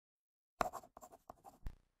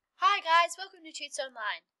Hi guys, welcome to Tutes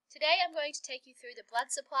Online. Today I'm going to take you through the blood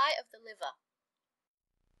supply of the liver.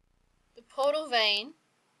 The portal vein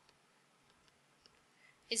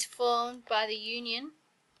is formed by the union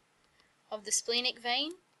of the splenic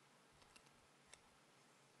vein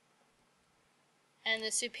and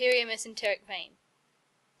the superior mesenteric vein.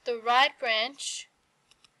 The right branch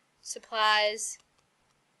supplies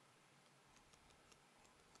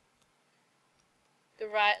the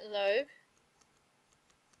right lobe.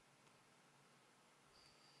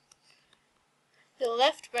 The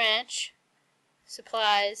left branch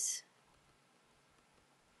supplies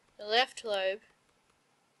the left lobe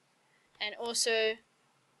and also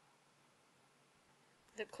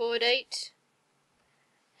the caudate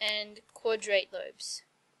and quadrate lobes.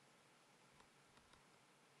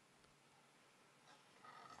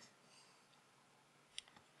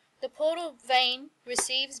 The portal vein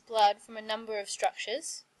receives blood from a number of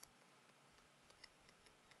structures.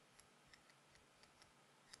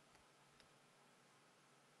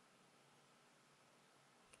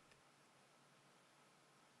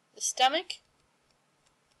 The stomach,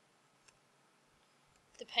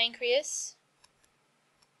 the pancreas,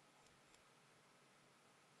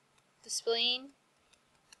 the spleen,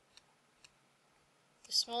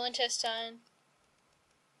 the small intestine,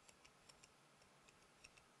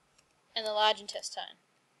 and the large intestine.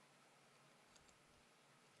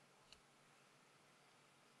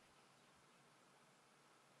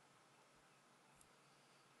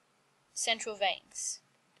 Central veins.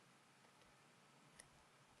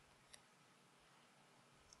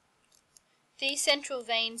 These central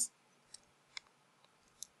veins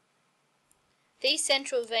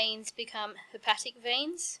become hepatic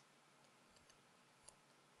veins.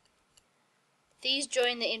 These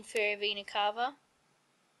join the inferior vena cava,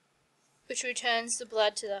 which returns the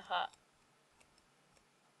blood to the heart.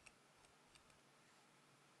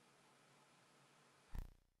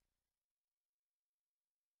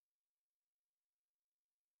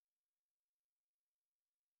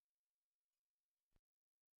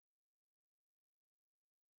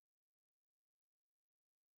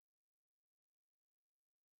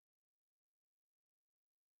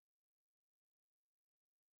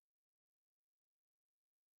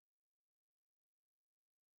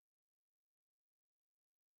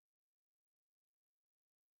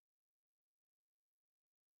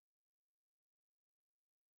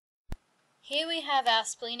 Here we have our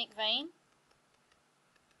splenic vein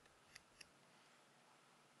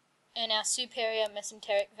and our superior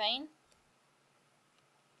mesenteric vein.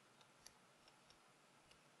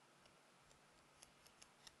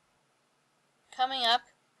 Coming up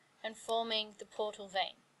and forming the portal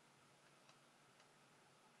vein.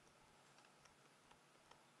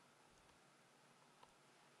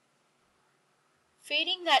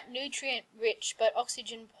 Feeding that nutrient-rich but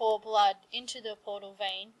oxygen-poor blood into the portal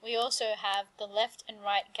vein, we also have the left and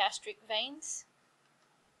right gastric veins.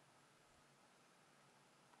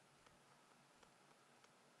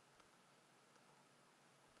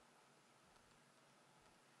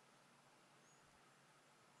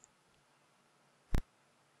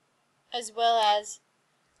 As well as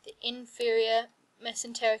the inferior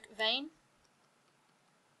mesenteric vein.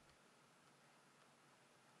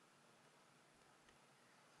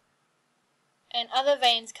 And other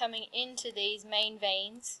veins coming into these main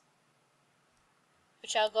veins,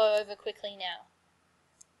 which I'll go over quickly now.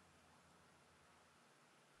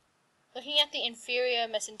 Looking at the inferior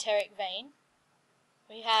mesenteric vein,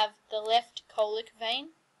 we have the left colic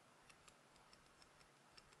vein,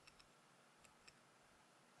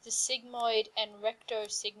 the sigmoid and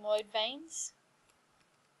rectosigmoid veins,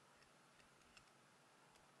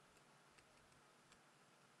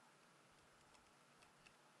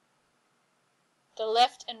 the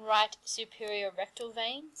left and right superior rectal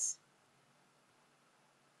veins,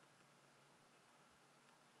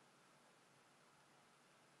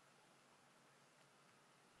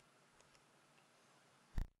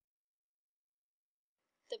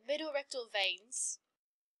 the middle rectal veins,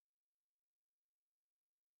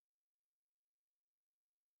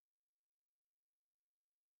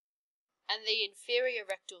 and the inferior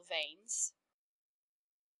rectal veins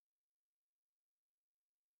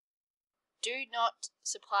do not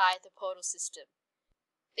supply the portal system.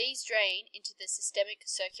 These drain into the systemic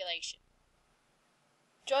circulation.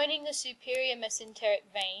 Joining the superior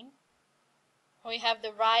mesenteric vein, we have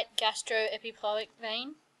the right gastroepiploic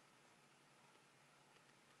vein,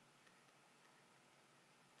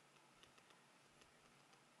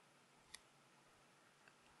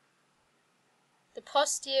 the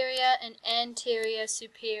posterior and anterior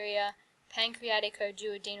superior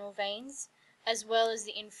pancreatico-duodenal veins, as well as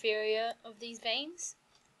the inferior of these veins.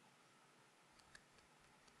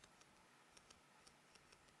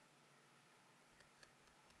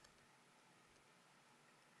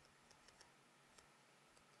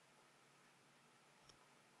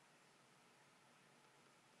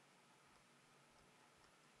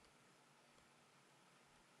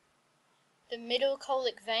 the middle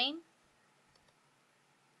colic vein,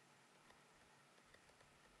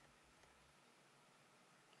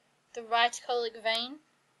 the right colic vein,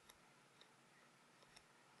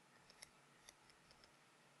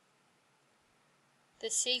 the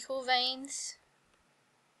cecal veins,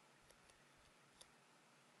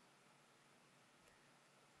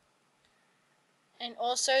 and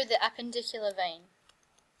also the appendicular vein.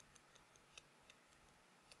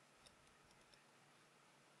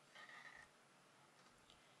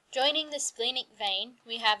 Joining the splenic vein,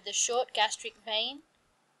 we have the short gastric vein,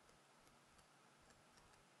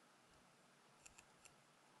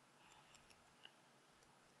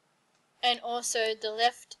 and also the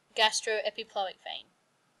left gastroepiploic vein.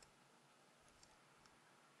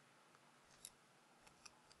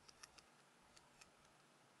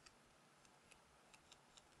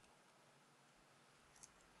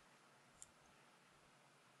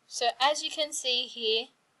 So as you can see here,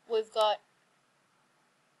 we've got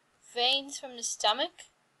veins from the stomach,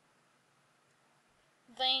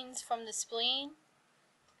 veins from the spleen,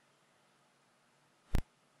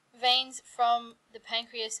 veins from the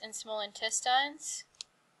pancreas and small intestines,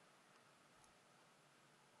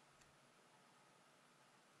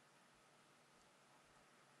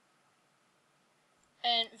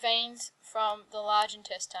 and veins from the large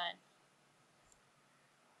intestine.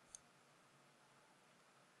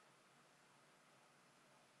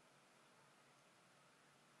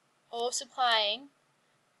 All supplying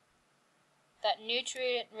that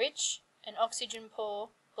nutrient-rich and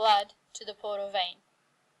oxygen-poor blood to the portal vein.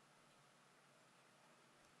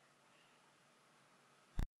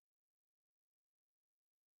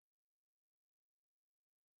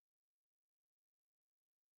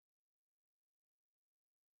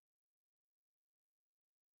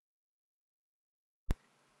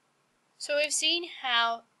 So we've seen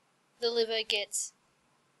how the liver gets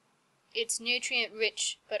its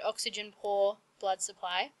nutrient-rich but oxygen-poor blood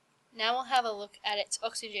supply. Now we'll have a look at its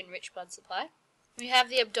oxygen-rich blood supply. We have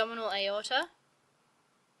the abdominal aorta.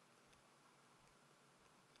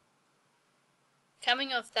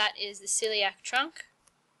 Coming off that is the celiac trunk.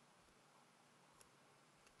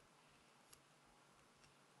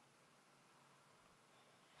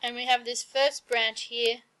 And we have this first branch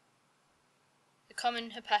here, the common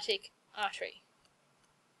hepatic artery.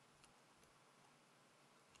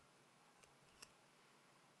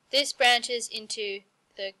 This branches into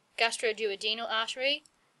the gastroduodenal artery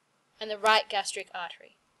and the right gastric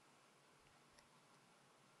artery.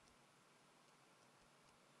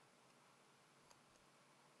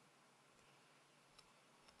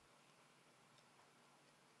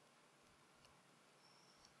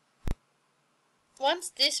 Once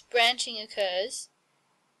this branching occurs,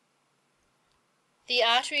 the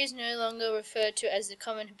artery is no longer referred to as the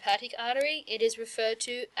common hepatic artery, it is referred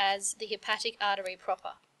to as the hepatic artery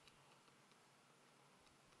proper.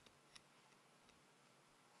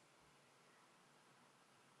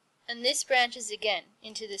 And this branches again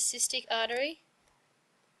into the cystic artery,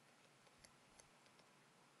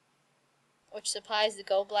 which supplies the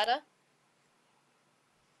gallbladder,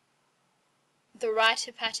 the right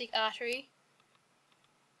hepatic artery,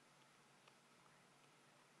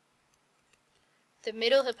 the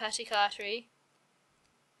middle hepatic artery,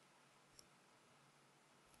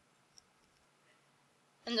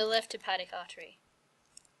 and the left hepatic artery.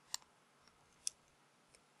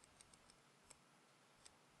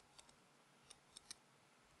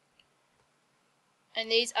 And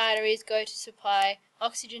these arteries go to supply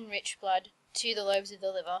oxygen-rich blood to the lobes of the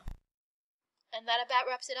liver. And that about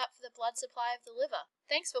wraps it up for the blood supply of the liver.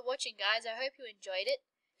 Thanks for watching, guys. I hope you enjoyed it.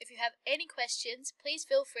 If you have any questions, please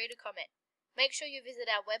feel free to comment. Make sure you visit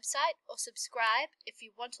our website or subscribe if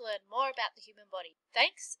you want to learn more about the human body.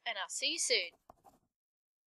 Thanks, and I'll see you soon.